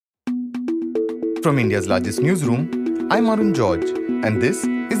From India's largest newsroom, I'm Arun George, and this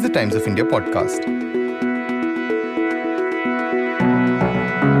is the Times of India podcast.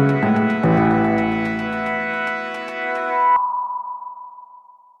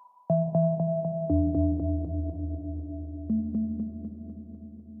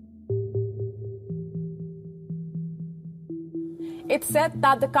 It's said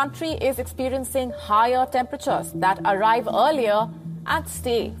that the country is experiencing higher temperatures that arrive earlier and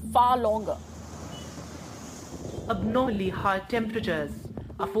stay far longer. Abnormally high temperatures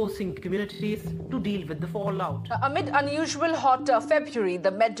are forcing communities to deal with the fallout. Amid unusual hot February,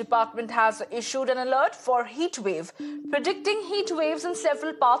 the Met Department has issued an alert for heat wave, predicting heat waves in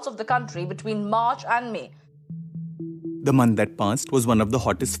several parts of the country between March and May. The month that passed was one of the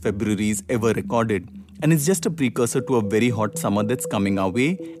hottest Februaries ever recorded, and it's just a precursor to a very hot summer that's coming our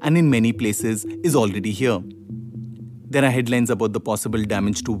way and in many places is already here. There are headlines about the possible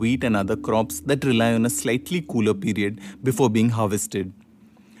damage to wheat and other crops that rely on a slightly cooler period before being harvested.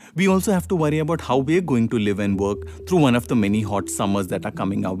 We also have to worry about how we're going to live and work through one of the many hot summers that are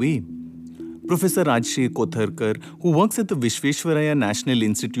coming our way. Professor Rajshri Kotharkar, who works at the Visvesvaraya National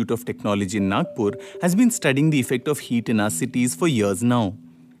Institute of Technology in Nagpur, has been studying the effect of heat in our cities for years now.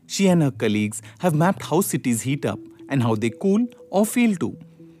 She and her colleagues have mapped how cities heat up and how they cool or fail to.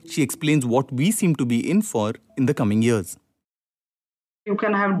 She explains what we seem to be in for in the coming years. You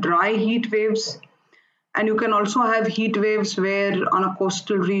can have dry heat waves, and you can also have heat waves where on a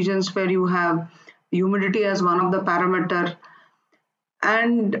coastal regions where you have humidity as one of the parameter.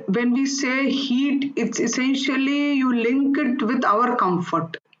 And when we say heat, it's essentially you link it with our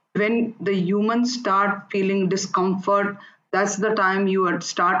comfort. When the humans start feeling discomfort, that's the time you would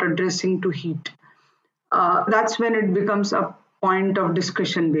start addressing to heat. That's when it becomes a point of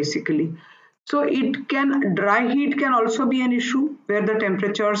discussion, basically. So dry heat can also be an issue where the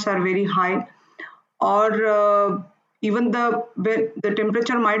temperatures are very high, or even the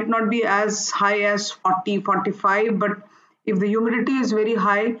temperature might not be as high as 40, 45, but if the humidity is very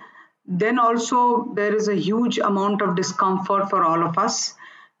high, then also there is a huge amount of discomfort for all of us.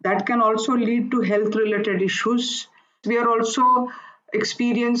 That can also lead to health-related issues. We are also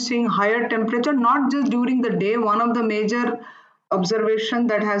experiencing higher temperature, not just during the day. One of the major observation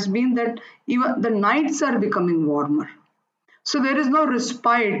that has been that even the nights are becoming warmer. So there is no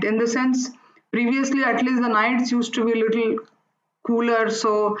respite in the sense, previously at least the nights used to be a little cooler.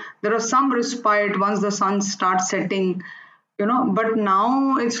 So there was some respite once the sun starts setting, but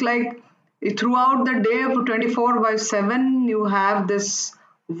now it's like throughout the day of 24/7, you have this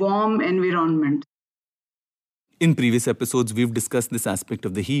warm environment. In previous episodes, we've discussed this aspect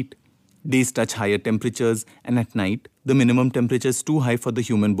of the heat. Days touch higher temperatures, and at night, the minimum temperature is too high for the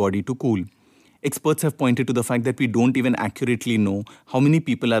human body to cool. Experts have pointed to the fact that we don't even accurately know how many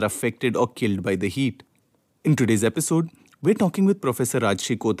people are affected or killed by the heat. In today's episode, we're talking with Professor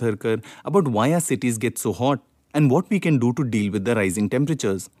Rajshri Kotharkar about why our cities get so hot and what we can do to deal with the rising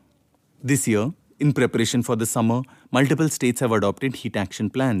temperatures. This year, in preparation for the summer, multiple states have adopted heat action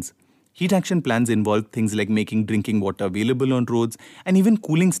plans. Heat action plans involve things like making drinking water available on roads and even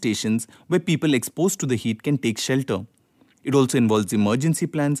cooling stations where people exposed to the heat can take shelter. It also involves emergency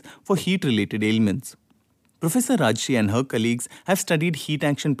plans for heat-related ailments. Professor Rajshri and her colleagues have studied heat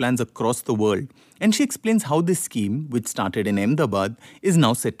action plans across the world, and she explains how this scheme, which started in Ahmedabad, is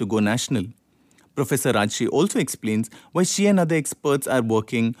now set to go national. Professor Rajshri also explains why she and other experts are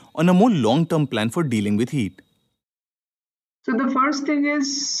working on a more long-term plan for dealing with heat. So the first thing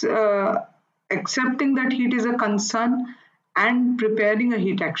is accepting that heat is a concern and preparing a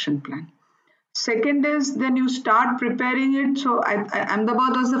heat action plan. Second is then you start preparing it. So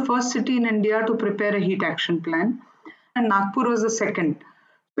Ahmedabad was the first city in India to prepare a heat action plan, and Nagpur was the second.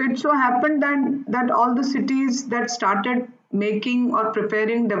 So it so happened that all the cities that started making or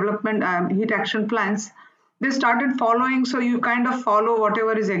preparing development heat action plans, they started following. So you kind of follow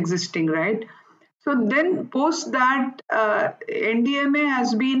whatever is existing, right? So then post that, NDMA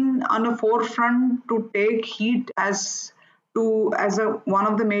has been on the forefront to take heat as one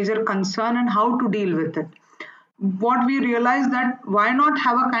of the major concern and how to deal with it. What we realized that why not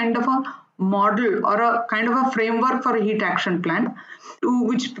have a kind of a model or a kind of a framework for a heat action plan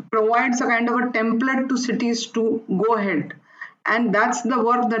which provides a kind of a template to cities to go ahead. And that's the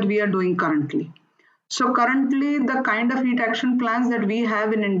work that we are doing currently. So currently, the kind of heat action plans that we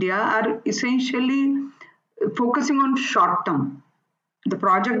have in India are essentially focusing on short term. The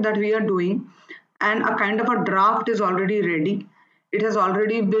project that we are doing and a kind of a draft is already ready. It has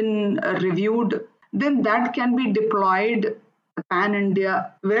already been reviewed. Then that can be deployed pan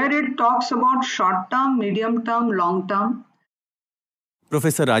India, where it talks about short term, medium term, long term.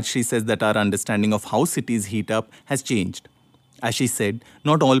 Professor Rajshri says that our understanding of how cities heat up has changed. As she said,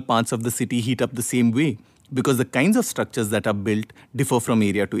 not all parts of the city heat up the same way because the kinds of structures that are built differ from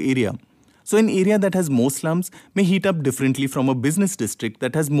area to area. So an area that has more slums may heat up differently from a business district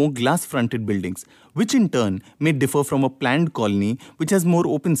that has more glass-fronted buildings, which in turn may differ from a planned colony which has more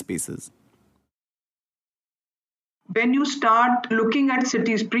open spaces. When you start looking at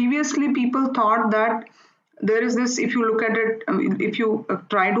cities, previously people thought that there is this, if you look at it, if you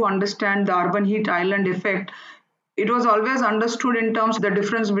try to understand the urban heat island effect, it was always understood in terms of the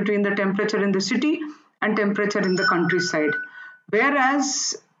difference between the temperature in the city and temperature in the countryside.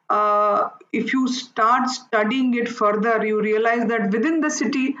 Whereas if you start studying it further, you realize that within the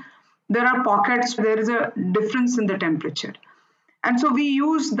city, there are pockets, there is a difference in the temperature. And so we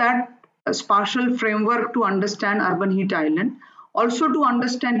use that spatial framework to understand urban heat island, also to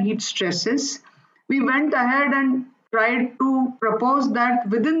understand heat stresses. We went ahead and tried to propose that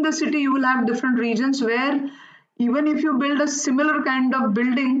within the city, you will have different regions where even if you build a similar kind of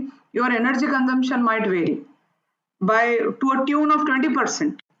building, your energy consumption might vary to a tune of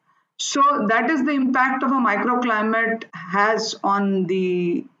 20%. So that is the impact of a microclimate has on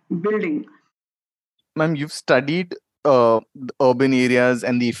the building. Ma'am, you've studied the urban areas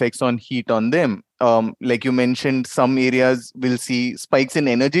and the effects on heat on them. Like you mentioned, some areas will see spikes in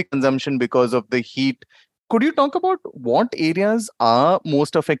energy consumption because of the heat. Could you talk about what areas are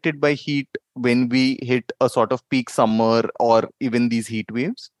most affected by heat when we hit a sort of peak summer or even these heat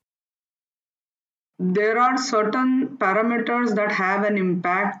waves? There are certain parameters that have an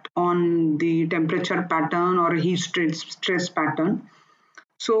impact on the temperature pattern or heat stress pattern.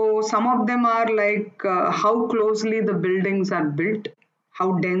 So some of them are like how closely the buildings are built,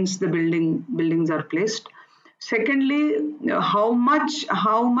 how dense the buildings are placed. Secondly, how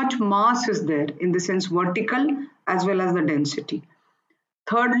much mass is there in the sense vertical as well as the density.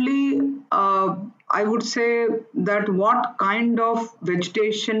 Thirdly, I would say that what kind of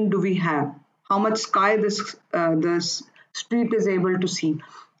vegetation do we have? How much sky this street is able to see.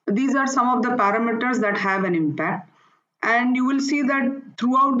 These are some of the parameters that have an impact. And you will see that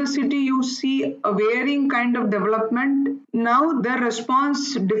throughout the city, you see a varying kind of development. Now their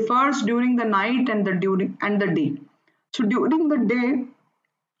response differs during the night and the day. So during the day,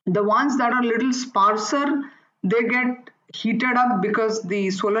 the ones that are little sparser, they get heated up because the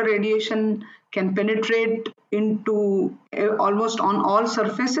solar radiation can penetrate into almost on all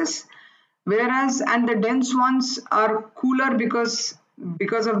surfaces. Whereas, and the dense ones are cooler because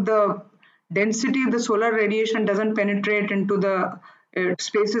of the density, the solar radiation doesn't penetrate into the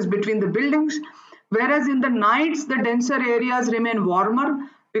spaces between the buildings. Whereas in the nights, the denser areas remain warmer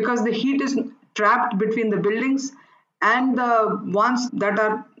because the heat is trapped between the buildings, and the ones that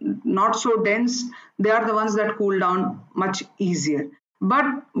are not so dense, they are the ones that cool down much easier. But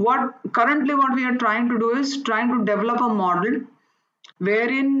what we are trying to do is trying to develop a model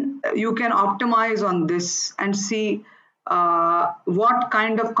wherein you can optimize on this and see what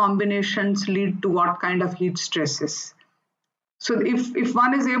kind of combinations lead to what kind of heat stresses. So if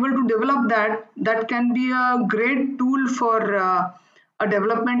one is able to develop that can be a great tool for a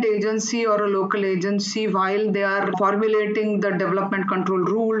development agency or a local agency while they are formulating the development control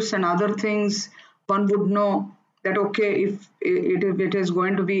rules and other things. One would know that, okay, if it is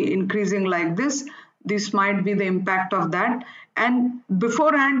going to be increasing like this might be the impact of that. And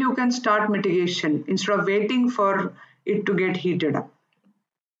beforehand, you can start mitigation instead of waiting for it to get heated up.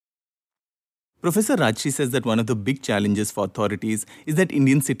 Professor Rajshri says that one of the big challenges for authorities is that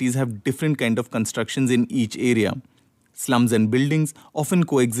Indian cities have different kind of constructions in each area. Slums and buildings often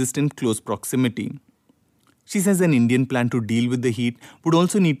coexist in close proximity. She says an Indian plan to deal with the heat would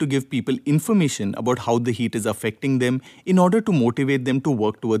also need to give people information about how the heat is affecting them in order to motivate them to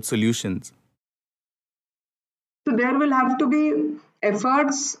work towards solutions. So there will have to be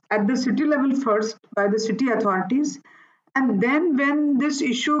efforts at the city level first by the city authorities. And then when this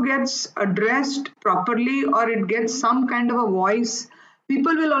issue gets addressed properly or it gets some kind of a voice,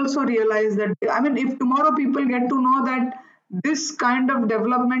 people will also realize that, if tomorrow people get to know that this kind of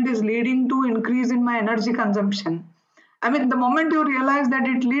development is leading to increase in my energy consumption. The moment you realize that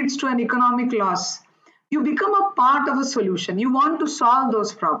it leads to an economic loss, you become a part of a solution. You want to solve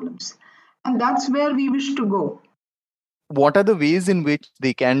those problems. And that's where we wish to go. What are the ways in which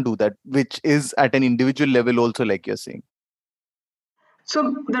they can do that, which is at an individual level also, like you're saying?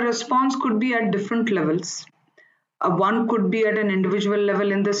 So the response could be at different levels. One could be at an individual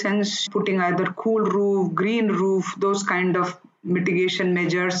level in the sense putting either cool roof, green roof, those kind of mitigation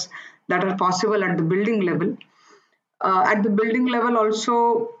measures that are possible at the building level. At the building level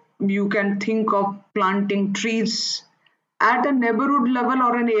also, you can think of planting trees At a neighborhood level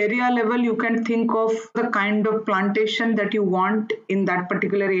or an area level, you can think of the kind of plantation that you want in that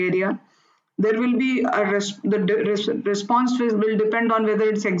particular area. There will be the response will depend on whether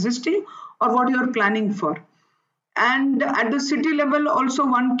it's existing or what you are planning for. And at the city level also,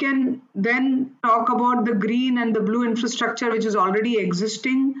 one can then talk about the green and the blue infrastructure which is already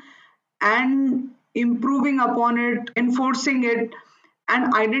existing and improving upon it, enforcing it,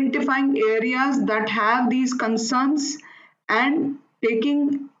 and identifying areas that have these concerns and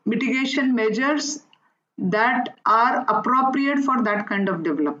taking mitigation measures that are appropriate for that kind of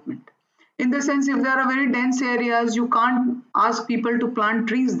development. In the sense, if there are very dense areas, you can't ask people to plant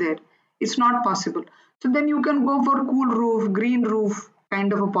trees there. It's not possible. So then you can go for cool roof, green roof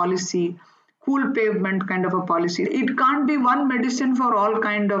kind of a policy, cool pavement kind of a policy. It can't be one medicine for all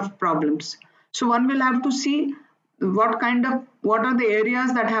kind of problems. So one will have to see what are the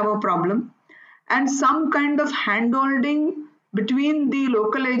areas that have a problem, and some kind of handholding between the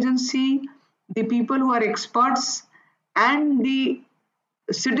local agency, the people who are experts, and the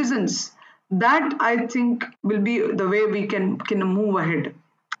citizens. That I think will be the way we can move ahead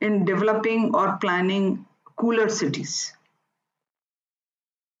in developing or planning cooler cities.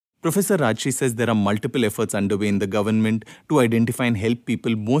 Professor Rajshri says there are multiple efforts underway in the government to identify and help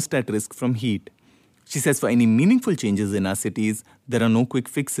people most at risk from heat. She says for any meaningful changes in our cities, there are no quick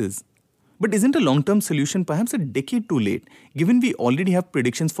fixes. But isn't a long-term solution perhaps a decade too late, given we already have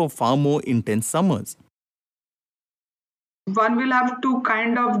predictions for far more intense summers? One will have to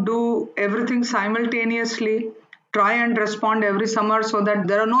kind of do everything simultaneously, try and respond every summer so that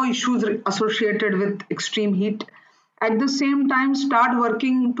there are no issues associated with extreme heat. At the same time, start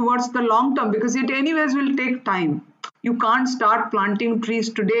working towards the long term, because it anyways will take time. You can't start planting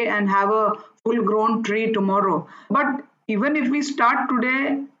trees today and have a full grown tree tomorrow. But even if we start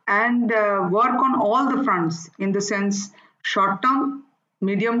today and work on all the fronts, in the sense short term,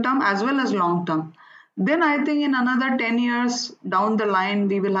 medium term, as well as long term, then I think in another 10 years down the line,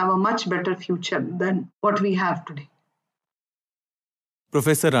 we will have a much better future than what we have today.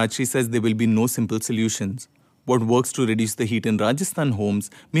 Professor Rajshri says there will be no simple solutions. What works to reduce the heat in Rajasthan homes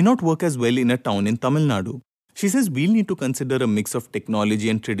may not work as well in a town in Tamil Nadu. She says we'll need to consider a mix of technology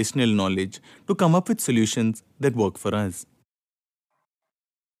and traditional knowledge to come up with solutions that work for us.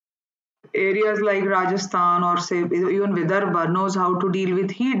 Areas like Rajasthan or say even Vidarbha knows how to deal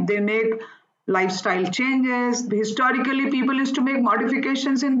with heat. They make lifestyle changes. Historically, people used to make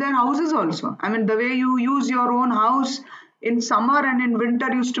modifications in their houses also. I mean, the way you use your own house in summer and in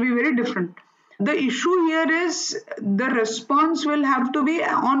winter used to be very different. The issue here is the response will have to be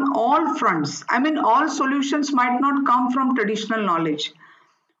on all fronts. I mean, all solutions might not come from traditional knowledge,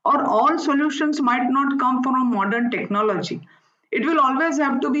 or all solutions might not come from modern technology. It will always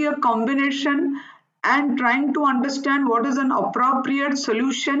have to be a combination and trying to understand what is an appropriate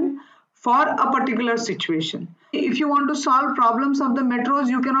solution for a particular situation. If you want to solve problems of the metros,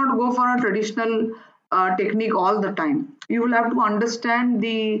 you cannot go for a traditional technique all the time. You will have to understand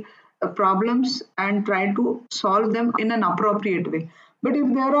the problems and try to solve them in an appropriate way. But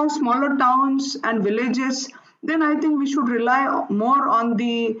if there are smaller towns and villages, then I think we should rely more on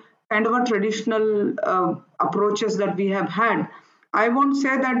the kind of a traditional approaches that we have had. I won't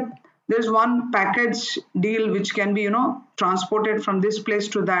say that there's one package deal which can be, transported from this place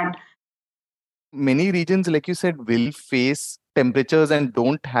to that. Many regions, like you said, will face temperatures and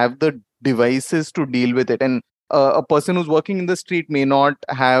don't have the devices to deal with it. And a person who's working in the street may not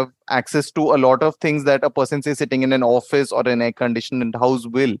have access to a lot of things that a person, say, sitting in an office or an air-conditioned house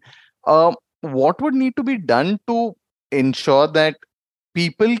will. What would need to be done to ensure that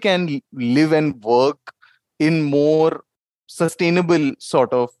people can live and work in more sustainable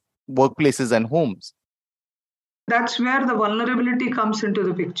sort of workplaces and homes? That's where the vulnerability comes into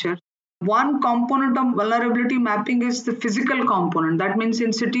the picture. One component of vulnerability mapping is the physical component. That means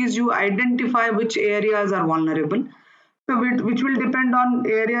in cities, you identify which areas are vulnerable, so which will depend on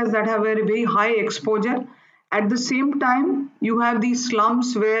areas that have a very high exposure. At the same time, you have these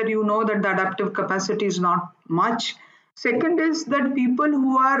slums where you know that the adaptive capacity is not much. Second is that people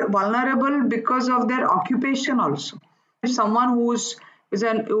who are vulnerable because of their occupation also. If someone who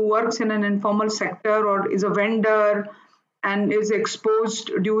works in an informal sector or is a vendor and is exposed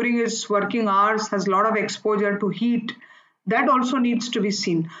during his working hours, has a lot of exposure to heat, that also needs to be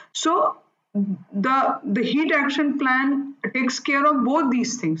seen. So the heat action plan takes care of both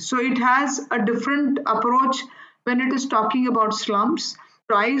these things. So it has a different approach when it is talking about slums,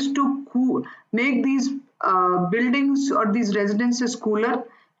 tries to make these buildings or these residences cooler,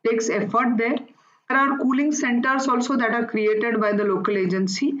 takes effort there. There are cooling centers also that are created by the local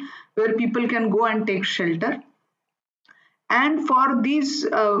agency where people can go and take shelter. And for these,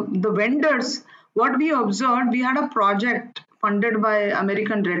 the vendors, what we observed, we had a project funded by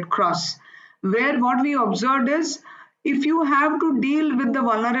American Red Cross, where what we observed is if you have to deal with the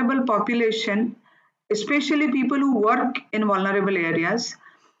vulnerable population, especially people who work in vulnerable areas,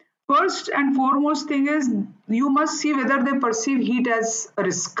 first and foremost thing is you must see whether they perceive heat as a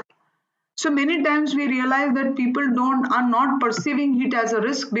risk. So many times we realize that people are not perceiving heat as a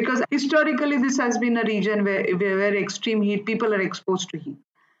risk because historically this has been a region where extreme heat, people are exposed to heat.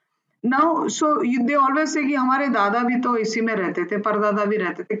 Now, so they always say कि हमारे दादा भी तो इसी में रहते थे, परदादा भी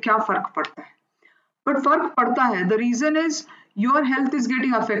रहते थे, क्या फर्क पड़ता है? But फर्क पड़ता है. The reason is your health is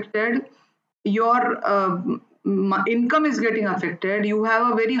getting affected, your income is getting affected, you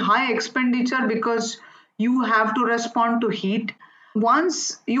have a very high expenditure because you have to respond to heat.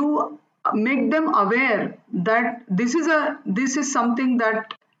 Once you make them aware that this is something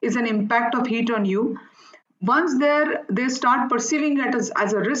that is an impact of heat on you, once they start perceiving it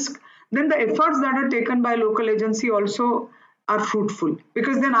as a risk, then the efforts that are taken by local agency also are fruitful,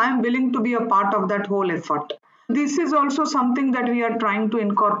 because then I am willing to be a part of that whole effort. This is also something that we are trying to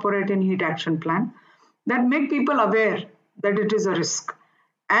incorporate in heat action plan, that make people aware that it is a risk,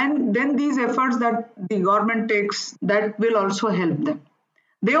 and then these efforts that the government takes, that will also help them.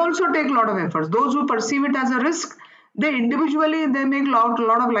 They also take a lot of efforts. Those who perceive it as a risk, they individually make a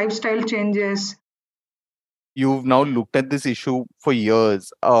lot of lifestyle changes. You've now looked at this issue for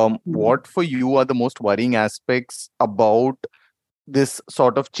years. What for you are the most worrying aspects about this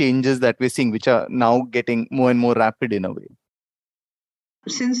sort of changes that we're seeing, which are now getting more and more rapid in a way?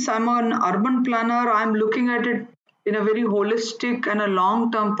 Since I'm an urban planner, I'm looking at it in a very holistic and a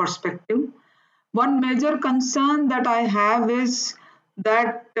long-term perspective. One major concern that I have is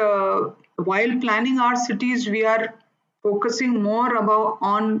that while planning our cities, we are focusing more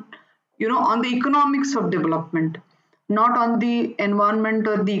on the economics of development, not on the environment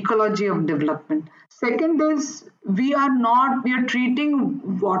or the ecology of development. Second is we are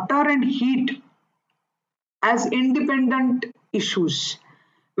treating water and heat as independent issues,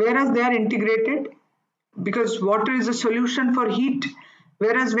 whereas they are integrated, because water is a solution for heat,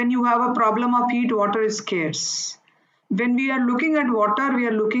 whereas when you have a problem of heat, water is scarce. When we are looking at water, we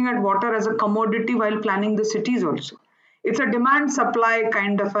are looking at water as a commodity while planning the cities also. It's a demand supply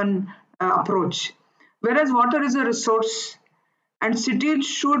kind of an approach, whereas water is a resource, and cities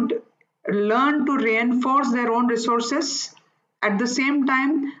should learn to reinforce their own resources. At the same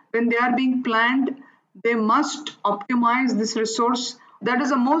time, when they are being planned, they must optimize this resource. That is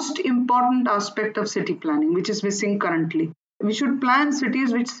the most important aspect of city planning, which is missing currently. We should plan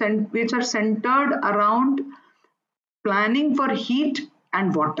cities which are centered around planning for heat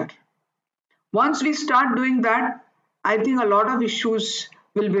and water. Once we start doing that, I think a lot of issues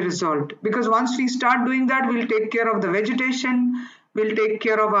will be resolved, because once we start doing that, we'll take care of the vegetation, we'll take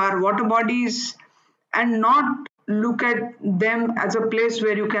care of our water bodies, and not look at them as a place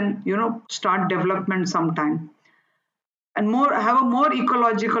where you can start development sometime, and have a more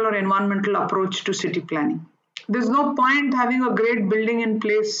ecological or environmental approach to city planning. There's no point having a great building in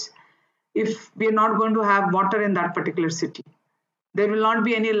place if we're not going to have water in that particular city. There will not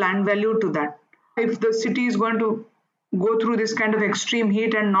be any land value to that. If the city is going to go through this kind of extreme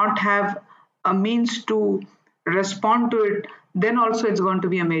heat and not have a means to respond to it, then also it's going to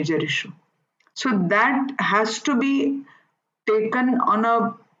be a major issue. So that has to be taken on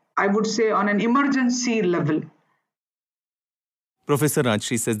on an emergency level. Professor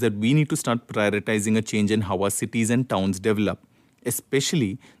Rajshri says that we need to start prioritizing a change in how our cities and towns develop,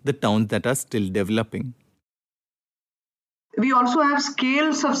 especially the towns that are still developing. We also have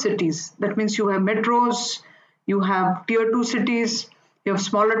scales of cities. That means you have metros, you have tier 2 cities, you have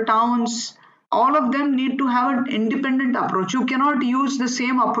smaller towns. All of them need to have an independent approach. You cannot use the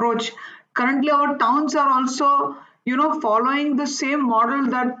same approach. Currently, our towns are also, following the same model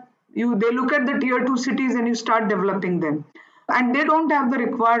that they look at the tier 2 cities and you start developing them. And they don't have the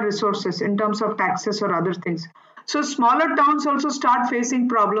required resources in terms of taxes or other things. So smaller towns also start facing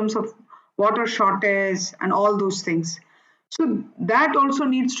problems of water shortage and all those things. So that also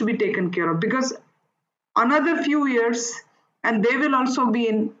needs to be taken care of, because another few years and they will also be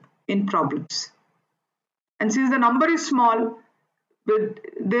in problems. And since the number is small,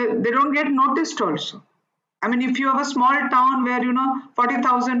 they don't get noticed also. I mean, if you have a small town where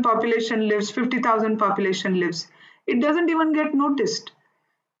 40,000 population lives, 50,000 population lives, it doesn't even get noticed.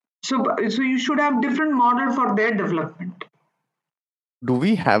 So you should have different model for their development. Do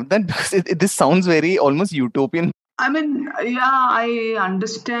we have that? Because this sounds very almost utopian. I mean, yeah, I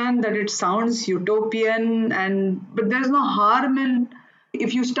understand that it sounds utopian, but there's no harm in,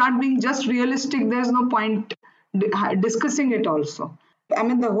 if you start being just realistic, there's no point discussing it also. I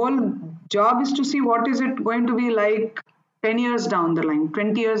mean, the whole job is to see what is it going to be like 10 years down the line,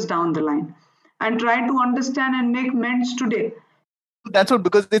 20 years down the line, and try to understand and make amends today. That's what,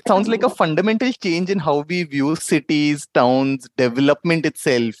 because it sounds like a fundamental change in how we view cities, towns, development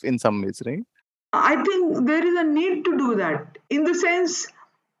itself in some ways, right? I think there is a need to do that, in the sense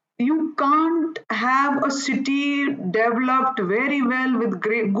you can't have a city developed very well with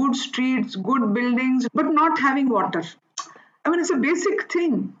good streets, good buildings, but not having water. I mean, it's a basic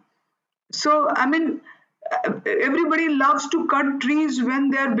thing. So, I mean, everybody loves to cut trees when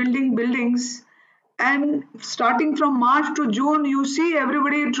they are building buildings. And starting from March to June, you see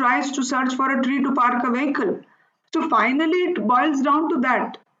everybody tries to search for a tree to park a vehicle. So finally, it boils down to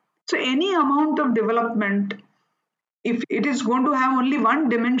that. So any amount of development, if it is going to have only one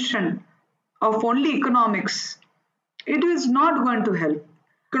dimension of only economics, it is not going to help.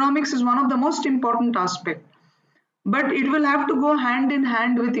 Economics is one of the most important aspects, but it will have to go hand in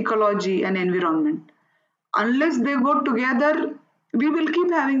hand with ecology and environment. Unless they go together, we will keep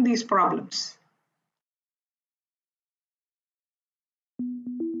having these problems.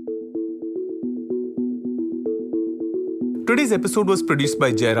 Today's episode was produced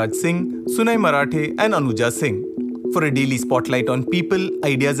by Jairaj Singh, Sunay Marathe and Anuja Singh. For a daily spotlight on people,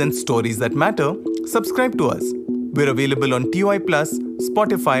 ideas and stories that matter, subscribe to us. We're available on TOI+,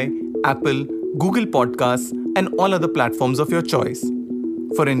 Spotify, Apple, Google Podcasts and all other platforms of your choice.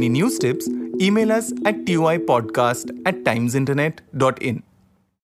 For any news tips, email us at toipodcast@timesinternet.in.